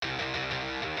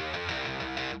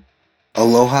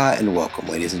Aloha and welcome,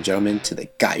 ladies and gentlemen, to the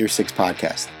Got Your Six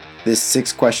podcast. This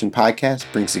 6-question podcast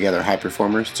brings together high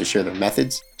performers to share their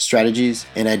methods, strategies,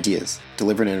 and ideas,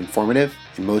 delivered in an informative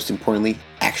and, most importantly,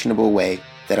 actionable way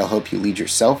that'll help you lead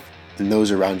yourself and those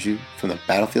around you from the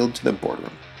battlefield to the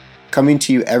boardroom. Coming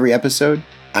to you every episode,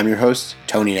 I'm your host,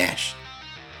 Tony Nash.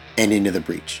 And into the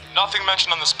breach. Nothing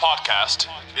mentioned on this podcast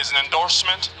is an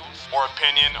endorsement or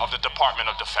opinion of the Department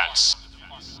of Defense.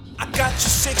 I got your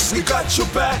six, we got your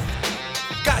back.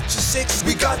 Got your six,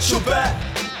 we got your back.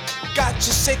 Got your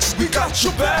six, we got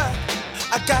your back.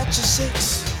 I got your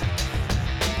six.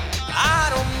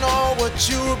 I don't know what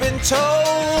you've been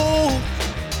told.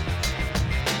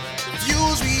 The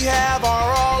views we have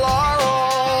are all our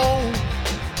own.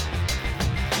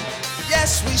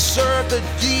 Yes, we serve the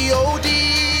DOD,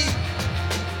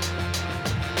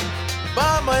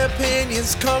 but my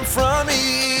opinions come from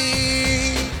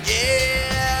me.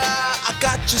 Yeah, I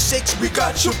got your six, we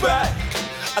got your back.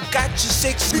 I got your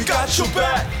six, we got your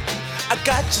back. I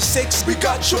got your six, we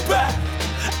got your back.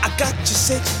 I got your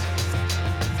six.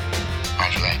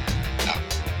 Roger that.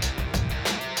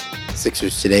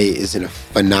 Sixers today is in a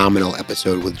phenomenal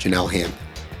episode with Janell Hanf.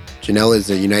 Janell is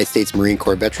a United States Marine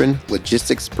Corps veteran,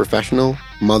 logistics professional,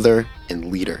 mother,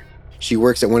 and leader. She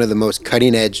works at one of the most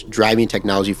cutting-edge driving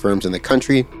technology firms in the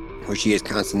country, where she is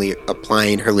constantly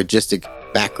applying her logistic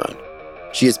background.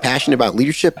 She is passionate about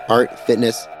leadership, art,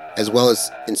 fitness, as well as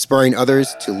inspiring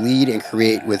others to lead and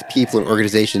create with people and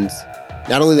organizations,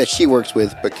 not only that she works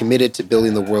with, but committed to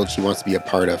building the world she wants to be a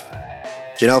part of.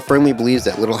 Janell firmly believes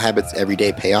that little habits every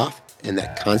day pay off and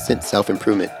that constant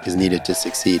self-improvement is needed to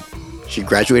succeed. She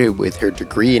graduated with her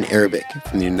degree in Arabic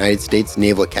from the United States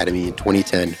Naval Academy in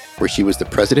 2010, where she was the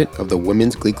president of the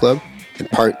Women's Glee Club and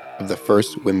part of the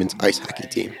first women's ice hockey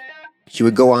team. She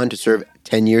would go on to serve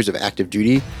 10 years of active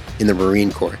duty in the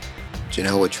Marine Corps.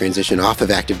 Janell would transition off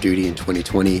of active duty in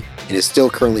 2020 and is still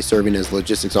currently serving as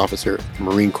logistics officer at the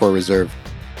Marine Corps Reserve.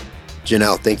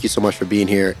 Janell, thank you so much for being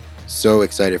here. So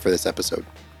excited for this episode.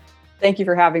 Thank you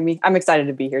for having me. I'm excited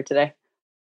to be here today.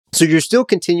 So you're still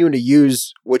continuing to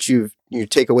use what you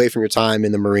take away from your time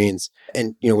in the Marines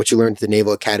and what you learned at the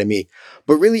Naval Academy.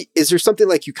 But really, is there something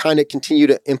like you kind of continue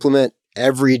to implement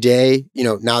every day,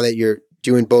 now that you're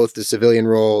doing both the civilian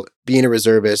role, being a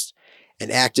reservist, an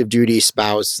active duty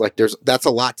spouse? Like that's a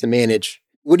lot to manage.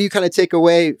 What do you kind of take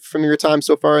away from your time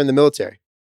so far in the military?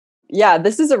 Yeah,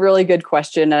 this is a really good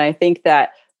question. And I think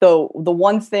that the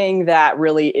one thing that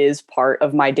really is part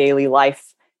of my daily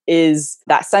life is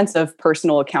that sense of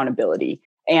personal accountability.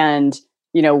 And,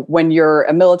 when you're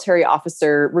a military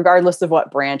officer, regardless of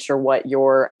what branch or what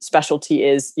your specialty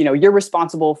is, you're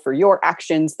responsible for your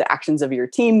actions, the actions of your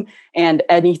team, and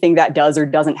anything that does or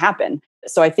doesn't happen.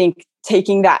 So I think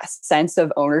taking that sense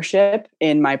of ownership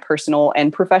in my personal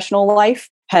and professional life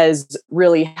has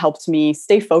really helped me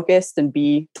stay focused and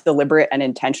be deliberate and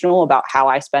intentional about how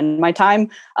I spend my time.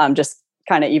 Just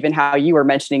kind of even how you were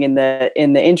mentioning in the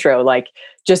intro, like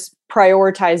just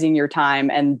prioritizing your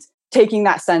time and taking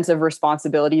that sense of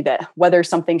responsibility that whether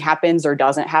something happens or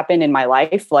doesn't happen in my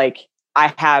life, like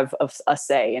I have a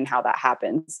say in how that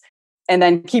happens. And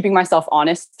then keeping myself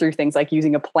honest through things like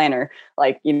using a planner.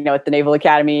 Like, at the Naval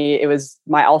Academy, it was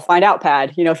my I'll find out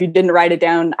pad. If you didn't write it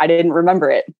down, I didn't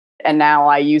remember it. And now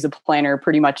I use a planner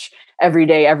pretty much every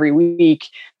day, every week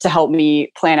to help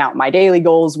me plan out my daily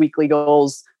goals, weekly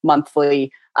goals,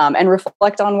 monthly, and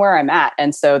reflect on where I'm at.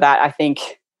 And so that I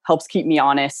think helps keep me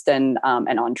honest and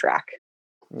on track.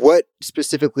 What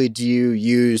specifically do you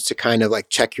use to kind of like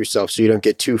check yourself so you don't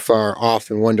get too far off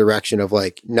in one direction of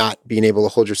like not being able to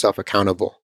hold yourself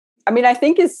accountable? I mean, I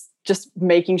think it's just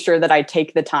making sure that I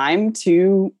take the time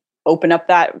to open up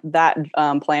that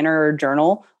planner or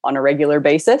journal on a regular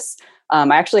basis.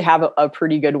 I actually have a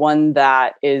pretty good one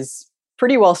that is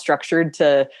pretty well structured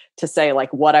to say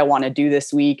like what I want to do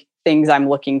this week, things I'm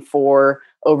looking for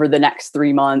over the next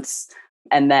 3 months.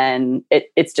 And then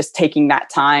it's just taking that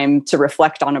time to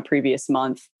reflect on a previous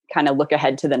month, kind of look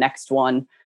ahead to the next one.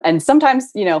 And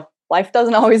sometimes, life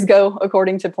doesn't always go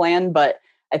according to plan, but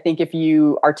I think if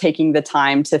you are taking the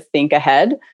time to think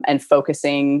ahead and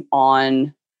focusing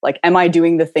on like, am I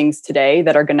doing the things today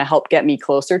that are going to help get me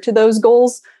closer to those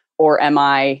goals? Or am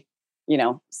I,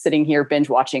 sitting here binge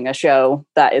watching a show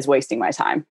that is wasting my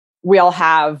time? We all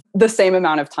have the same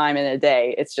amount of time in a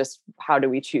day. It's just, how do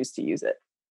we choose to use it?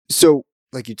 So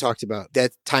like you talked about,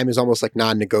 that time is almost like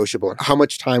non-negotiable. How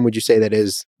much time would you say that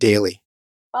is daily?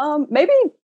 Maybe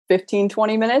 15,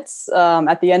 20 minutes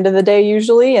at the end of the day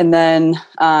usually. And then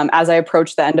as I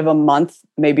approach the end of a month,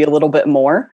 maybe a little bit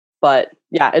more. But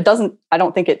yeah, I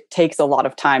don't think it takes a lot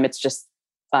of time. It's just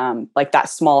like that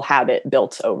small habit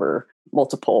built over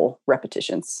multiple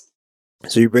repetitions.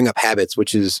 So you bring up habits,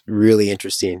 which is really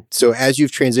interesting. So as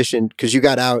you've transitioned, because you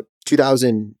got out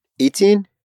 2018?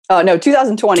 Oh, no,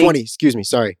 2020. 20, excuse me,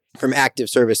 sorry, from active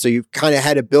service. So you've kind of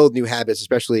had to build new habits,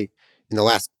 especially in the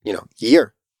last,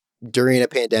 year during a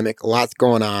pandemic, a lot's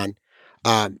going on.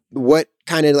 What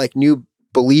kind of like new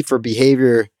belief or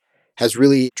behavior has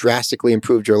really drastically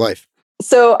improved your life?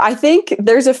 So I think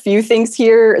there's a few things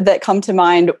here that come to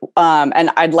mind. And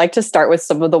I'd like to start with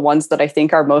some of the ones that I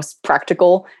think are most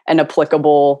practical and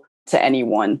applicable to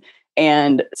anyone.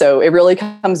 And so it really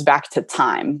comes back to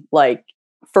time. Like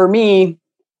for me,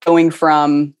 going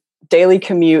from daily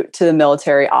commute to the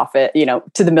military office,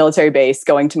 to the military base,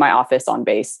 going to my office on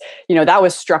base, that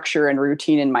was structure and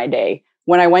routine in my day.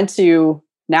 When I went to,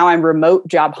 now I'm remote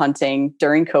job hunting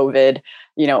during COVID,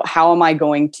 how am I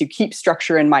going to keep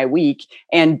structure in my week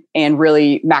and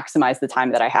really maximize the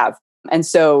time that I have? And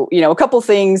so, a couple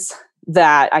things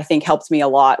that I think helped me a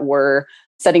lot were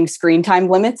setting screen time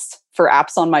limits for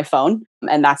apps on my phone.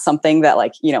 And that's something that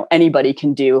anybody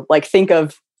can do. Like think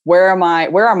of where are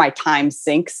my time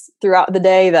sinks throughout the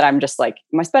day that I'm just like,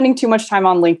 am I spending too much time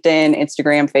on LinkedIn,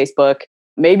 Instagram, Facebook?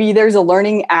 Maybe there's a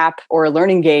learning app or a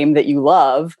learning game that you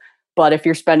love. But if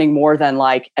you're spending more than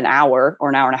like an hour or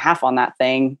an hour and a half on that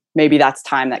thing, maybe that's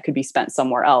time that could be spent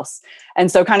somewhere else.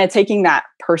 And so kind of taking that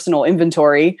personal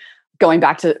inventory, going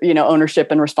back to,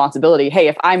 ownership and responsibility. Hey,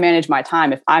 if I manage my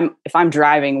time, if I'm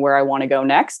driving where I want to go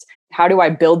next, how do I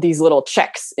build these little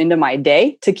checks into my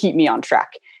day to keep me on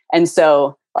track? And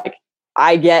so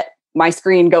I get my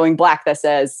screen going black that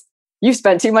says, you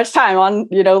spent too much time on,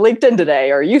 LinkedIn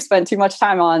today, or you spent too much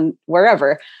time on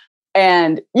wherever.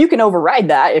 And you can override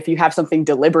that if you have something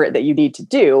deliberate that you need to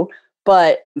do.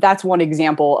 But that's one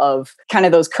example of kind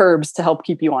of those curbs to help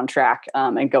keep you on track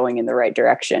and going in the right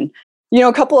direction.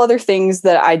 A couple other things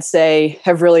that I'd say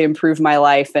have really improved my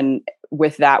life. And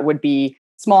with that would be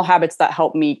small habits that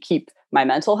help me keep my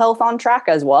mental health on track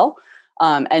as well.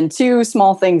 And two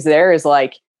small things there is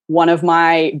like one of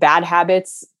my bad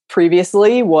habits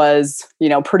previously was,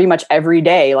 pretty much every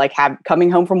day, like coming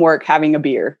home from work, having a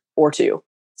beer or two.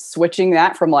 Switching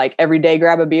that from like every day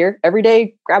grab a beer, every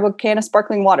day grab a can of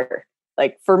sparkling water.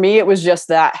 Like for me, it was just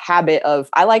that habit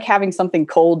of I like having something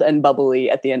cold and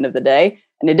bubbly at the end of the day,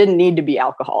 and it didn't need to be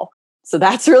alcohol. So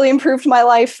that's really improved my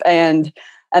life. And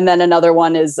then another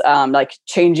one is like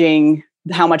changing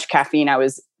how much caffeine I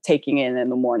was taking in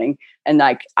the morning. And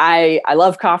like I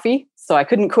love coffee, so I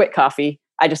couldn't quit coffee.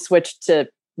 I just switched to,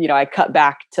 I cut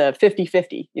back to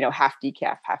 50-50, half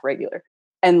decaf, half regular.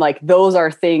 And like those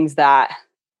are things that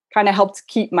kind of helped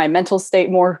keep my mental state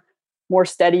more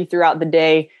steady throughout the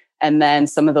day. And then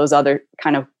some of those other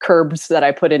kind of curbs that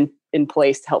I put in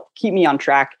place to help keep me on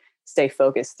track, stay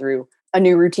focused through a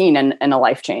new routine and a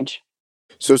life change.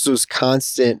 So it's those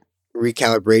constant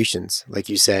recalibrations, like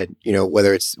you said,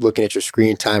 whether it's looking at your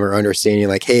screen time or understanding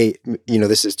like, hey,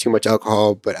 this is too much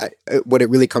alcohol, but what it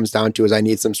really comes down to is I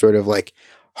need some sort of like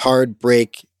hard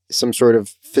break, some sort of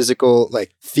physical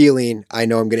like feeling I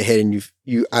know I'm going to hit.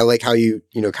 And I like how you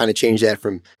kind of change that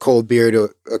from cold beer to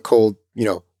a cold,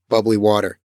 bubbly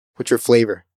water. What's your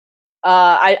flavor?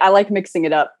 I like mixing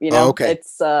it up, Oh, okay.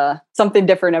 It's something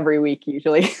different every week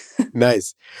usually.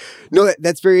 Nice. No,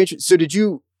 that's very interesting.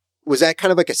 So was that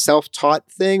kind of like a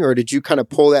self-taught thing, or did you kind of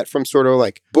pull that from sort of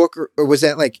like book, or was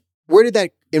that like, where did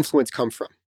that influence come from?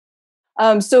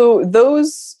 So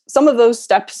some of those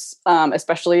steps,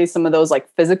 especially some of those like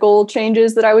physical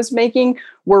changes that I was making,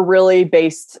 were really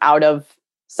based out of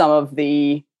some of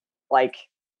the like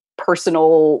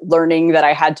personal learning that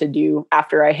I had to do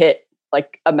after I hit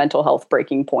like a mental health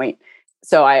breaking point.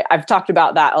 So I've talked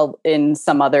about that in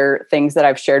some other things that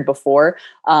I've shared before.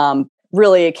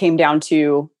 Really, it came down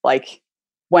to like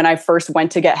when I first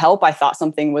went to get help, I thought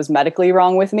something was medically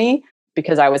wrong with me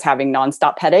because I was having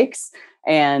nonstop headaches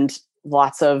and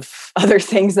lots of other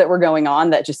things that were going on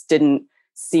that just didn't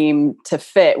seem to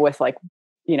fit with like,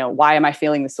 why am I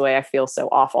feeling this way? I feel so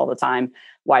off all the time.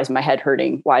 Why is my head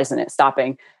hurting? Why isn't it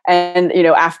stopping? And,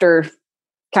 after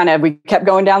kind of, we kept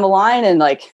going down the line and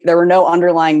like, there were no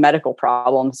underlying medical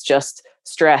problems, just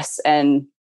stress and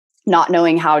not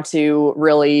knowing how to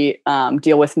really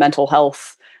deal with mental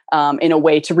health in a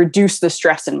way to reduce the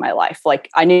stress in my life. Like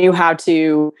I knew how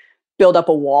to build up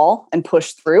a wall and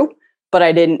push through, but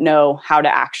I didn't know how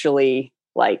to actually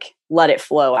like let it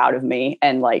flow out of me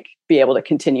and like be able to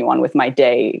continue on with my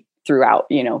day throughout,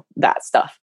 that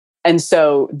stuff. And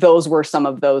so those were some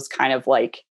of those kind of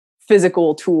like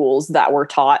physical tools that were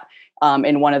taught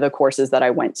in one of the courses that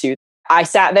I went to. I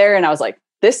sat there and I was like,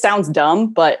 this sounds dumb,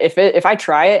 but if I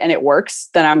try it and it works,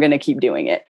 then I'm going to keep doing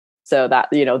it. So that,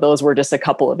 those were just a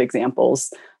couple of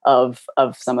examples of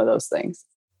some of those things.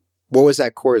 What was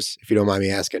that course, if you don't mind me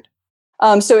asking?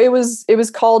 So it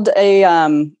was called a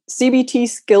CBT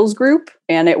skills group,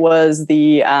 and it was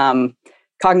the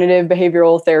cognitive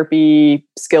behavioral therapy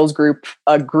skills group,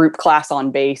 a group class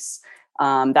on base.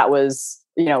 That was,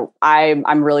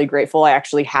 I'm really grateful. I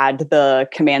actually had the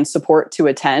command support to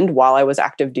attend while I was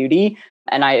active duty,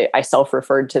 and I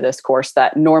self-referred to this course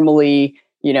that normally,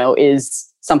 is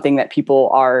something that people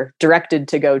are directed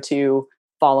to go to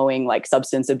following like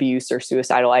substance abuse or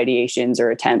suicidal ideations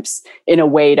or attempts, in a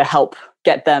way to help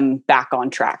get them back on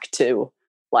track to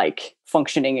like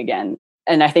functioning again.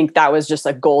 And I think that was just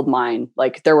a gold mine.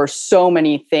 Like there were so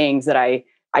many things that I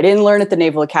didn't learn at the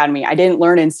Naval Academy. I didn't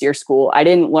learn in SEER school. I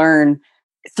didn't learn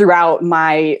throughout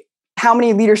how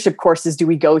many leadership courses do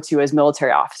we go to as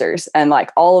military officers? And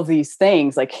like all of these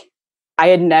things, like I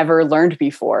had never learned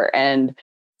before. And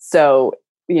so,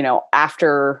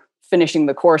 after finishing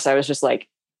the course, I was just like,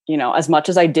 as much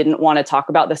as I didn't want to talk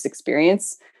about this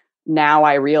experience, now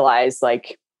I realize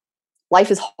like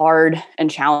life is hard and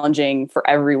challenging for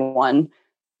everyone,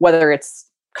 whether it's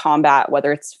combat,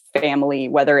 whether it's family,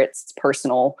 whether it's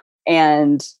personal.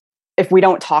 And if we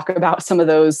don't talk about some of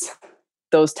those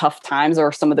tough times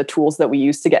or some of the tools that we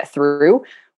use to get through,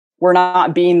 we're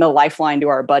not being the lifeline to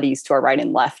our buddies to our right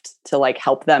and left to like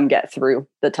help them get through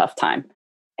the tough time.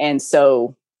 And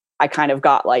so I kind of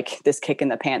got like this kick in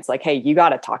the pants, like, hey, you got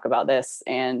to talk about this.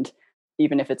 And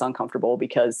even if it's uncomfortable,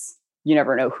 because you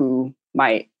never know who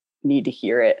might need to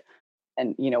hear it.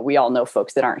 And, we all know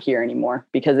folks that aren't here anymore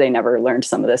because they never learned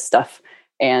some of this stuff.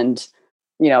 And,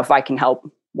 if I can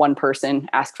help one person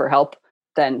ask for help,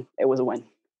 then it was a win.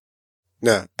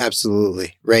 No,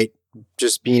 absolutely. Right.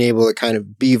 Just being able to kind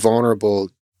of be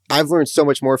vulnerable. I've learned so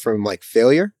much more from like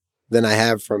failure than I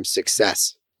have from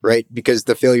success, right? Because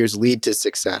the failures lead to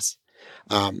success.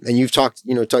 And you've talked,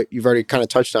 you've already kind of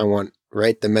touched on one,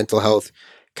 right? The mental health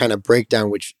kind of breakdown,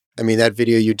 which, I mean, that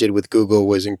video you did with Google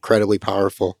was incredibly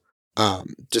powerful.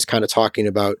 Just kind of talking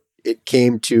about, it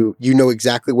came to,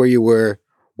 exactly where you were,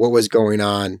 what was going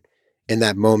on in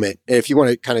that moment. And if you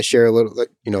want to kind of share a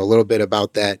little bit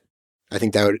about that, I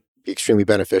think that would be extremely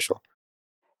beneficial.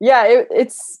 Yeah,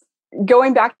 it's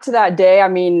going back to that day. I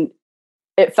mean,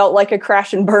 it felt like a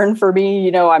crash and burn for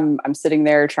me. I'm sitting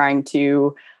there trying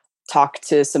to talk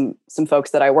to some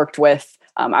folks that I worked with.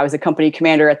 I was a company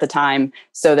commander at the time,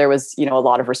 so there was, a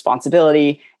lot of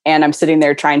responsibility. And I'm sitting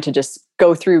there trying to just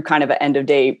go through kind of an end of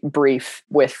day brief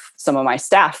with some of my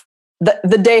staff.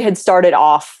 The day had started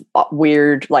off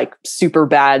weird, like super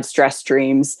bad stress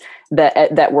dreams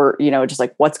that were, just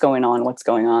like, what's going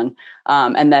on?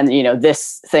 And then,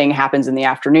 this thing happens in the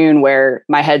afternoon where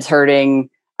my head's hurting.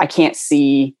 I can't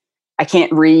see, I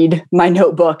can't read my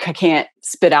notebook. I can't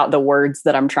spit out the words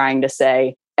that I'm trying to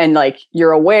say. And like,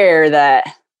 you're aware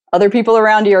that other people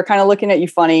around you are kind of looking at you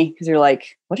funny because you're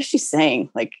like, what is she saying?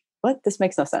 Like, what? This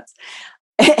makes no sense.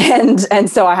 And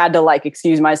so I had to like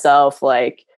excuse myself,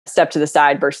 like step to the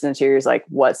side, burst into tears, like,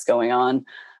 what's going on?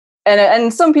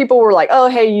 And some people were like, oh,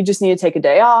 hey, you just need to take a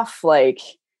day off. Like,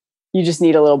 you just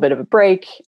need a little bit of a break.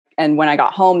 And when I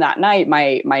got home that night,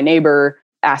 my neighbor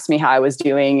asked me how I was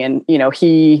doing. And,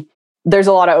 there's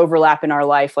a lot of overlap in our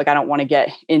life. Like, I don't want to get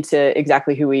into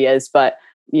exactly who he is, but,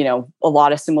 a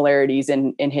lot of similarities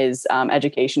in his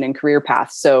education and career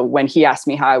path. So when he asked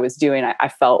me how I was doing, I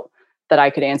felt that I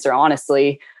could answer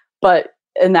honestly. But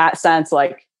in that sense,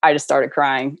 like, I just started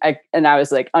crying and I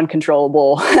was like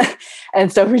uncontrollable.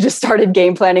 And so we just started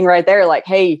game planning right there. Like,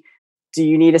 hey, do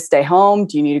you need to stay home?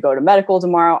 Do you need to go to medical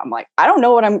tomorrow? I'm like, I don't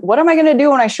know what am I going to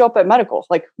do when I show up at medical?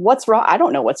 Like, what's wrong? I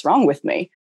don't know what's wrong with me.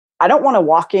 I don't want to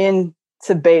walk in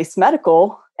to base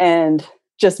medical and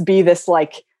just be this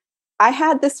like, I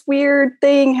had this weird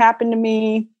thing happen to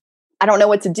me. I don't know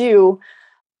what to do.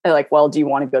 They're like, well, do you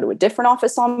want to go to a different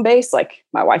office on base? Like,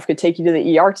 my wife could take you to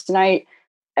the ER tonight.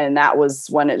 And that was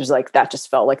when it was like, that just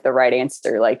felt like the right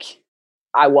answer. Like,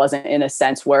 I wasn't in a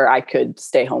sense where I could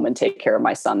stay home and take care of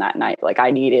my son that night. Like,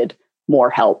 I needed more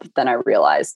help than I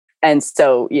realized. And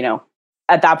so,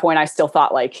 at that point, I still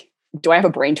thought like, do I have a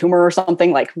brain tumor or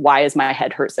something? Like, why is my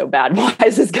head hurt so bad? Why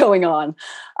is this going on?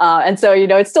 And so,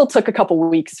 it still took a couple of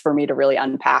weeks for me to really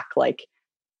unpack like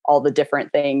all the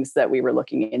different things that we were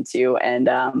looking into. And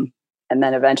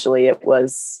then eventually it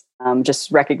was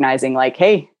just recognizing like,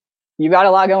 hey, you got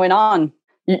a lot going on.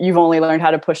 You've only learned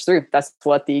how to push through. That's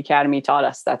what the academy taught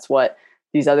us. That's what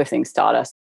these other things taught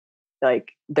us.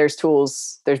 Like, there's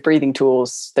tools, there's breathing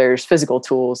tools, there's physical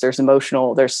tools, there's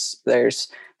emotional,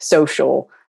 there's social,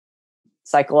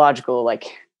 psychological. Like,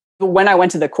 when I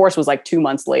went to the course was like 2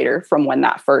 months later from when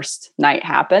that first night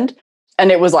happened.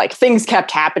 And it was like things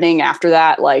kept happening after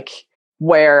that, like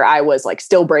where I was like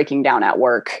still breaking down at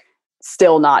work,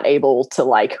 still not able to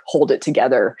like hold it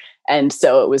together. And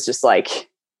so it was just like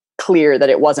clear that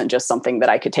it wasn't just something that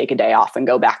I could take a day off and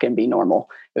go back and be normal.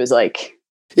 It was like,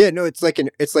 yeah, no, it's like an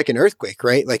earthquake,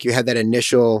 right? Like you have that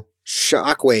initial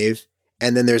shock wave,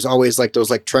 and then there's always like those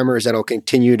like tremors that'll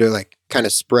continue to like kind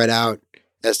of spread out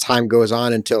as time goes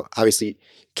on until obviously you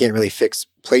can't really fix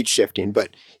plate shifting, but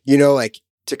like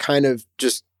to kind of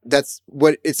just, that's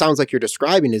what it sounds like you're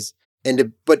describing is,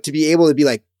 but to be able to be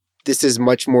like, this is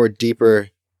much more deeper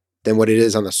than what it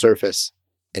is on the surface.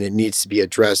 And it needs to be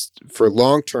addressed for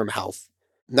long-term health,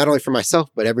 not only for myself,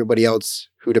 but everybody else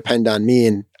who depend on me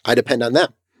and I depend on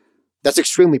them. That's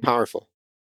extremely powerful.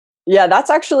 Yeah, that's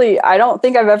actually, I don't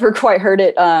think I've ever quite heard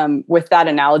it with that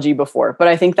analogy before, but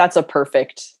I think that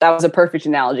was a perfect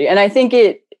analogy. And I think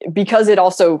because it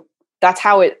also, that's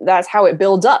how it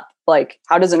builds up. Like,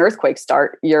 how does an earthquake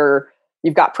start?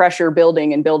 You've got pressure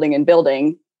building and building and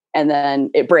building, and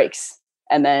then it breaks,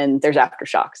 and then there's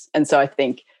aftershocks. And so I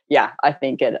think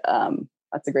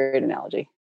that's a great analogy.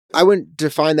 I wouldn't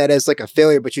define that as like a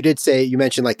failure, but you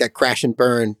mentioned like that crash and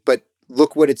burn, but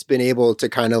look what it's been able to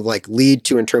kind of like lead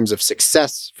to in terms of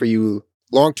success for you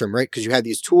long-term, right? Because you have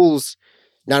these tools,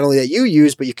 not only that you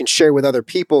use, but you can share with other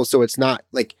people. So it's not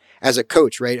like as a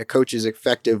coach, right? A coach is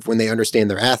effective when they understand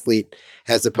their athlete,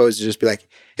 as opposed to just be like,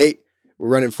 hey, we're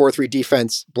running 4-3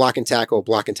 defense, block and tackle,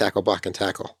 block and tackle, block and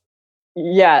tackle.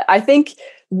 Yeah, I think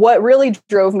what really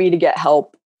drove me to get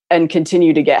help and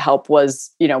continue to get help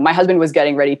was, my husband was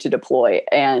getting ready to deploy,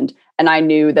 and I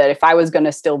knew that if I was going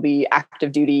to still be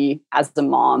active duty as a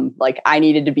mom, like I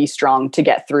needed to be strong to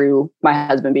get through my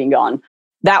husband being gone.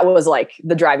 That was like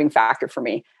the driving factor for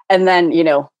me. And then,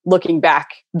 looking back,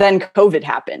 then COVID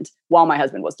happened while my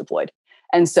husband was deployed.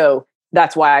 And so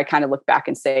that's why I kind of look back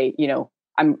and say,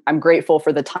 I'm grateful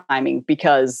for the timing,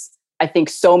 because I think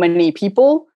so many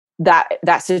people that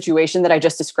situation that I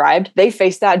just described, they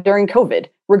faced that during COVID,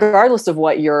 regardless of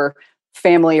what your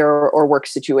family or work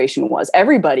situation was.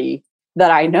 Everybody that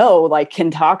I know like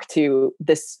can talk to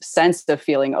this sense of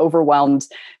feeling overwhelmed,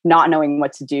 not knowing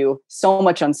what to do, so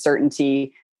much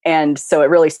uncertainty. And so it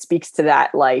really speaks to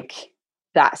that, like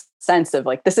that sense of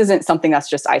like, this isn't something that's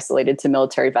just isolated to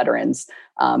military veterans.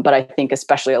 But I think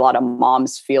especially a lot of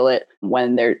moms feel it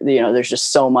when there's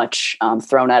just so much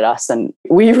thrown at us, and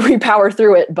we power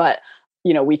through it, but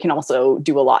we can also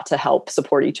do a lot to help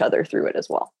support each other through it as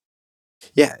well.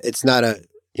 Yeah. It's not a,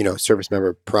 service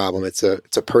member problem. It's a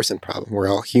person problem. We're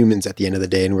all humans at the end of the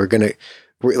day. And we're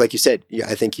like you said,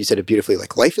 I think you said it beautifully,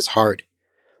 like life is hard,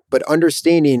 but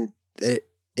understanding that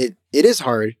it is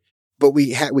hard, but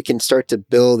we can start to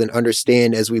build and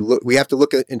understand as we look. We have to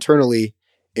look internally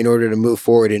in order to move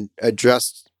forward and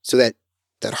adjust so that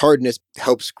hardness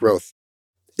helps growth.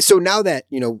 So now that,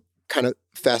 kind of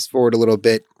fast forward a little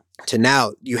bit to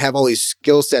now, you have all these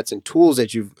skill sets and tools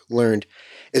that you've learned.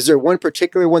 Is there one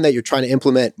particular one that you're trying to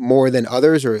implement more than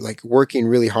others, or like working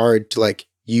really hard to like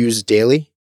use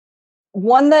daily?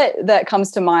 One that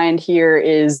comes to mind here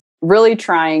is really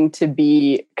trying to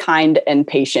be kind and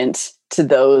patient to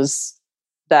those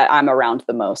that I'm around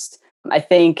the most. I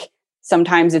think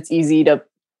sometimes it's easy to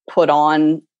put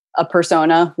on a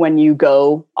persona when you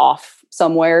go off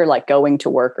somewhere, like going to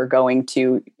work or going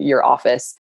to your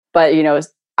office. But,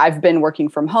 I've been working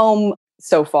from home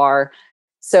so far.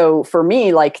 So for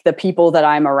me, like the people that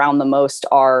I'm around the most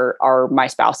are my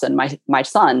spouse and my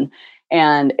son.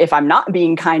 And if I'm not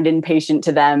being kind and patient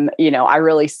to them, I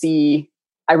really see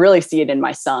it in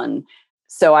my son.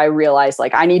 So I realize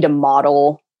like I need to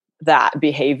model that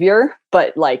behavior,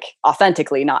 but like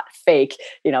authentically, not fake,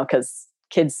 because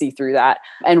kids see through that.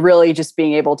 And really just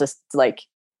being able to like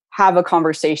have a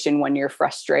conversation when you're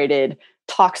frustrated,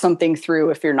 talk something through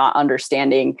if you're not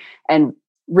understanding, and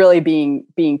really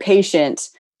being patient,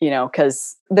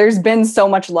 because there's been so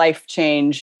much life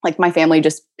change. Like my family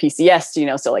just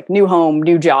PCS'd, so like new home,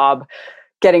 new job,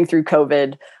 getting through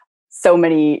COVID, so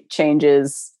many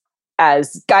changes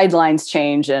as guidelines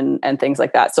change and things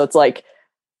like that. So it's like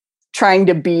trying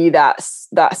to be that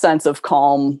sense of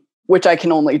calm, which I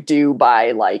can only do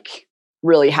by like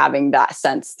really having that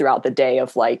sense throughout the day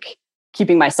of like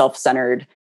keeping myself centered,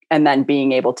 and then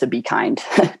being able to be kind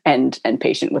and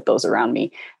patient with those around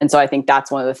me. And so I think that's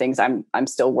one of the things I'm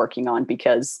still working on,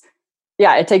 because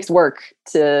yeah, it takes work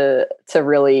to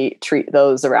really treat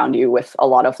those around you with a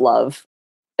lot of love,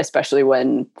 especially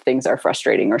when things are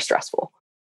frustrating or stressful.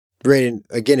 Right. And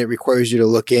again, it requires you to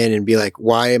look in and be like,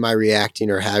 why am I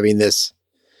reacting or having this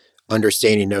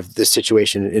understanding of this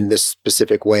situation in this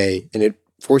specific way? And it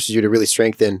forces you to really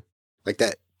strengthen like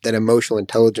that emotional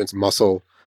intelligence muscle,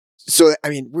 So, I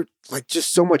mean, we're like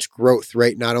just so much growth,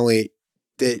 right? Not only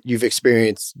that you've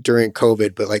experienced during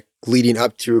COVID, but like leading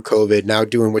up through COVID, now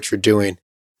doing what you're doing.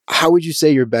 How would you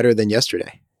say you're better than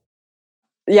yesterday?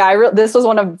 Yeah, this was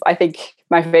one of, I think,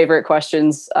 my favorite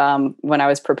questions when I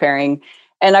was preparing.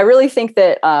 And I really think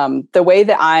that the way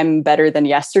that I'm better than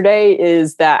yesterday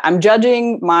is that I'm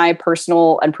judging my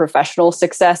personal and professional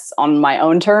success on my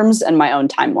own terms and my own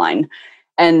timeline.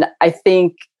 And I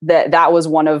think that that was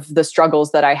one of the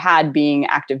struggles that I had being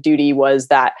active duty, was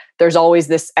that there's always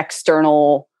this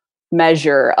external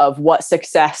measure of what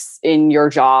success in your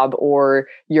job or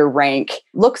your rank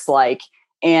looks like.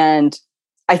 And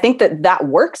I think that that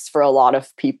works for a lot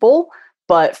of people.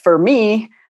 But for me,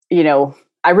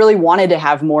 I really wanted to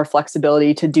have more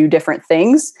flexibility to do different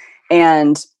things.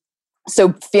 And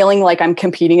so feeling like I'm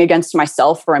competing against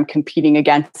myself, or I'm competing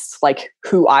against like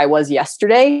who I was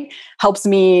yesterday, helps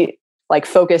me like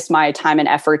focus my time and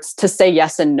efforts to say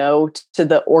yes and no to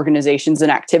the organizations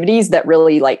and activities that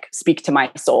really like speak to my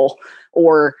soul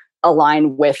or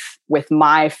align with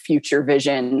my future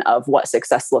vision of what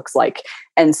success looks like.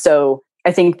 And so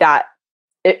I think that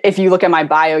if you look at my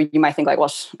bio, you might think like,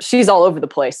 well, she's all over the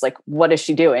place. Like, what is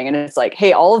she doing? And it's like,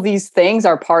 hey, all of these things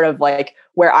are part of like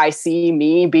where I see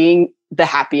me being the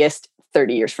happiest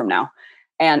 30 years from now.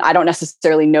 And I don't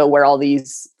necessarily know where all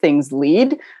these things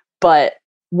lead, but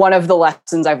one of the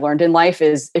lessons I've learned in life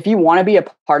is if you want to be a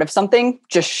part of something,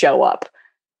 just show up.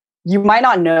 You might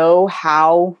not know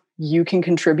how you can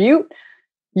contribute.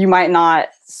 You might not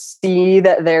see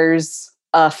that there's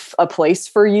a place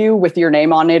for you with your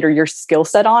name on it or your skill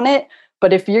set on it.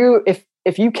 But if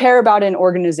you care about an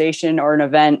organization or an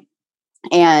event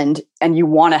and you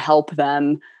want to help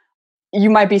them, you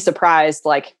might be surprised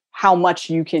like how much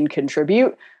you can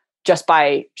contribute just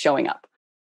by showing up.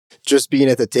 Just being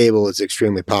at the table is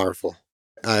extremely powerful.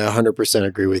 I 100%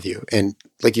 agree with you. And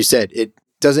like you said, it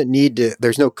doesn't need to,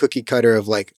 there's no cookie cutter of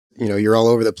like, you're all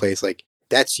over the place. Like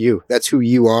that's you, that's who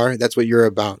you are. That's what you're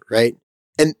about. Right.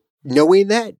 And knowing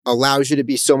that allows you to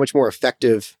be so much more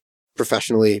effective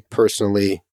professionally,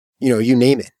 personally, you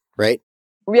name it. Right.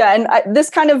 Yeah. And this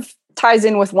kind of ties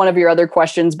in with one of your other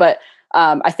questions, but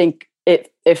I think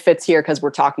it fits here because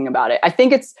we're talking about it. I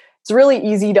think it's really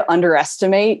easy to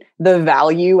underestimate the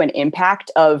value and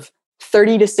impact of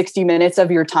 30 to 60 minutes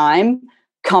of your time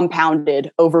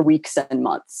compounded over weeks and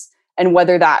months. And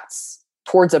whether that's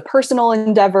towards a personal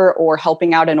endeavor or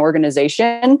helping out an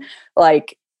organization,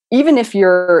 like even if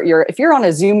you're on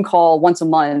a Zoom call once a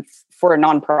month for a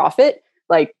nonprofit,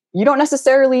 like you don't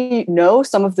necessarily know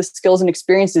some of the skills and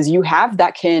experiences you have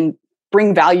that can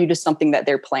bring value to something that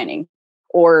they're planning.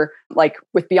 Or like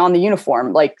with Beyond the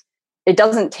Uniform, like it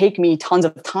doesn't take me tons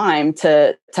of time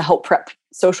to help prep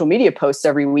social media posts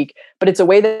every week, but it's a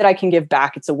way that I can give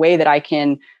back. It's a way that I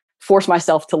can force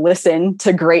myself to listen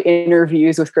to great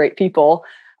interviews with great people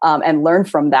and learn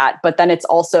from that. But then it's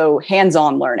also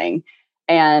hands-on learning.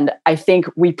 And I think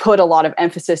we put a lot of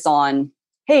emphasis on,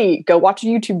 hey, go watch a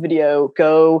YouTube video,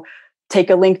 go take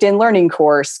a LinkedIn learning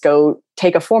course, go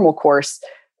take a formal course.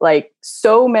 Like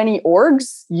so many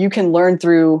orgs you can learn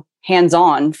through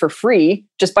hands-on for free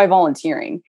just by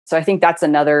volunteering. So I think that's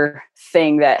another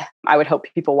thing that I would hope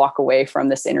people walk away from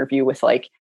this interview with, like,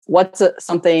 what's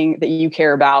something that you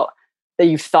care about that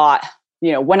you've thought,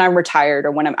 when I'm retired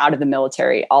or when I'm out of the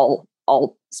military, I'll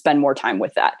spend more time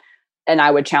with that. And I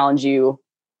would challenge you,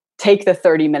 take the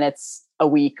 30 minutes a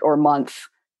week or month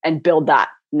and build that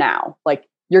now. Like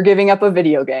you're giving up a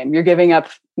video game, you're giving up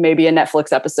maybe a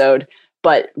Netflix episode,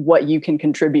 but what you can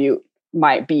contribute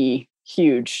might be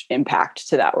huge impact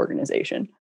to that organization.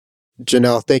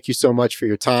 Janell, thank you so much for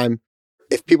your time.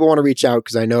 If people want to reach out,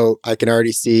 because I know I can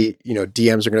already see,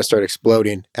 DMs are going to start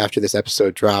exploding after this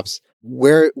episode drops.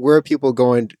 Where are people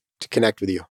going to connect with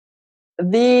you?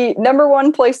 The number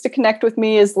one place to connect with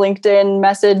me is LinkedIn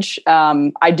message.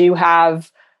 I do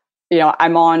have,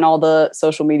 I'm on all the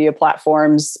social media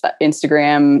platforms,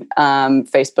 Instagram,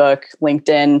 Facebook,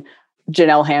 LinkedIn,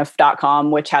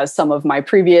 janellhanf.com, which has some of my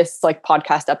previous like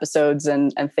podcast episodes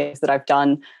and things that I've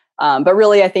done. But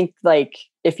really, I think like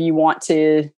if you want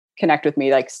to connect with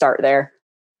me, like start there.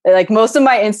 Like most of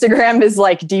my Instagram is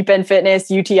like deep in fitness,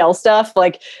 UTL stuff.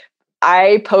 Like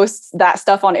I post that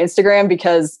stuff on Instagram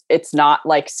because it's not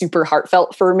like super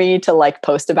heartfelt for me to like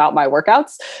post about my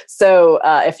workouts. So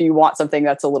if you want something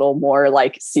that's a little more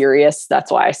like serious,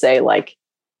 that's why I say like,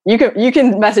 you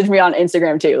can message me on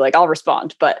Instagram too. Like I'll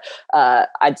respond, but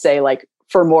I'd say like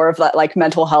for more of that like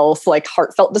mental health, like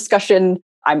heartfelt discussion,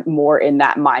 I'm more in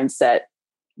that mindset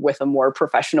with a more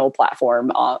professional platform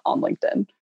on LinkedIn.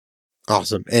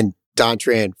 Awesome. And Don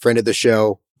Tran, friend of the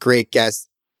show, great guest.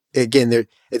 again,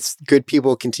 it's good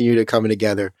people continue to coming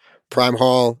together. Prime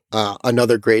Hall,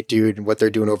 another great dude, and what they're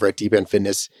doing over at Deep End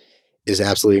Fitness is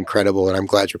absolutely incredible, and I'm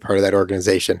glad you're part of that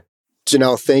organization.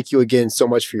 Janell, thank you again so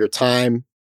much for your time.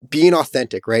 Being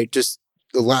authentic, right? Just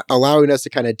allowing us to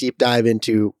kind of deep dive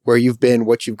into where you've been,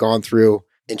 what you've gone through,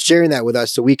 and sharing that with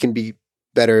us so we can be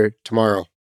better tomorrow.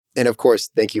 And of course,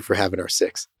 thank you for having our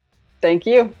 6. Thank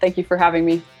you. Thank you for having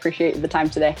me. Appreciate the time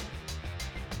today.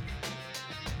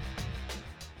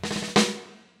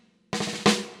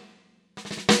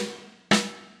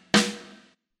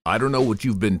 I don't know what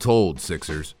you've been told,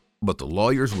 Sixers, but the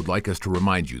lawyers would like us to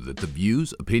remind you that the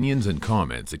views, opinions, and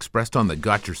comments expressed on the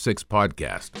Got Your 6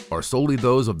 podcast are solely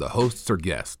those of the hosts or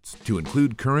guests, to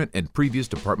include current and previous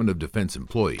Department of Defense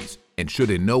employees, and should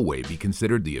in no way be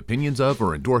considered the opinions of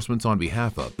or endorsements on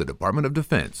behalf of the Department of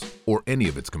Defense or any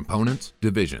of its components,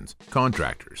 divisions,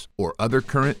 contractors, or other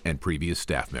current and previous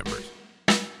staff members.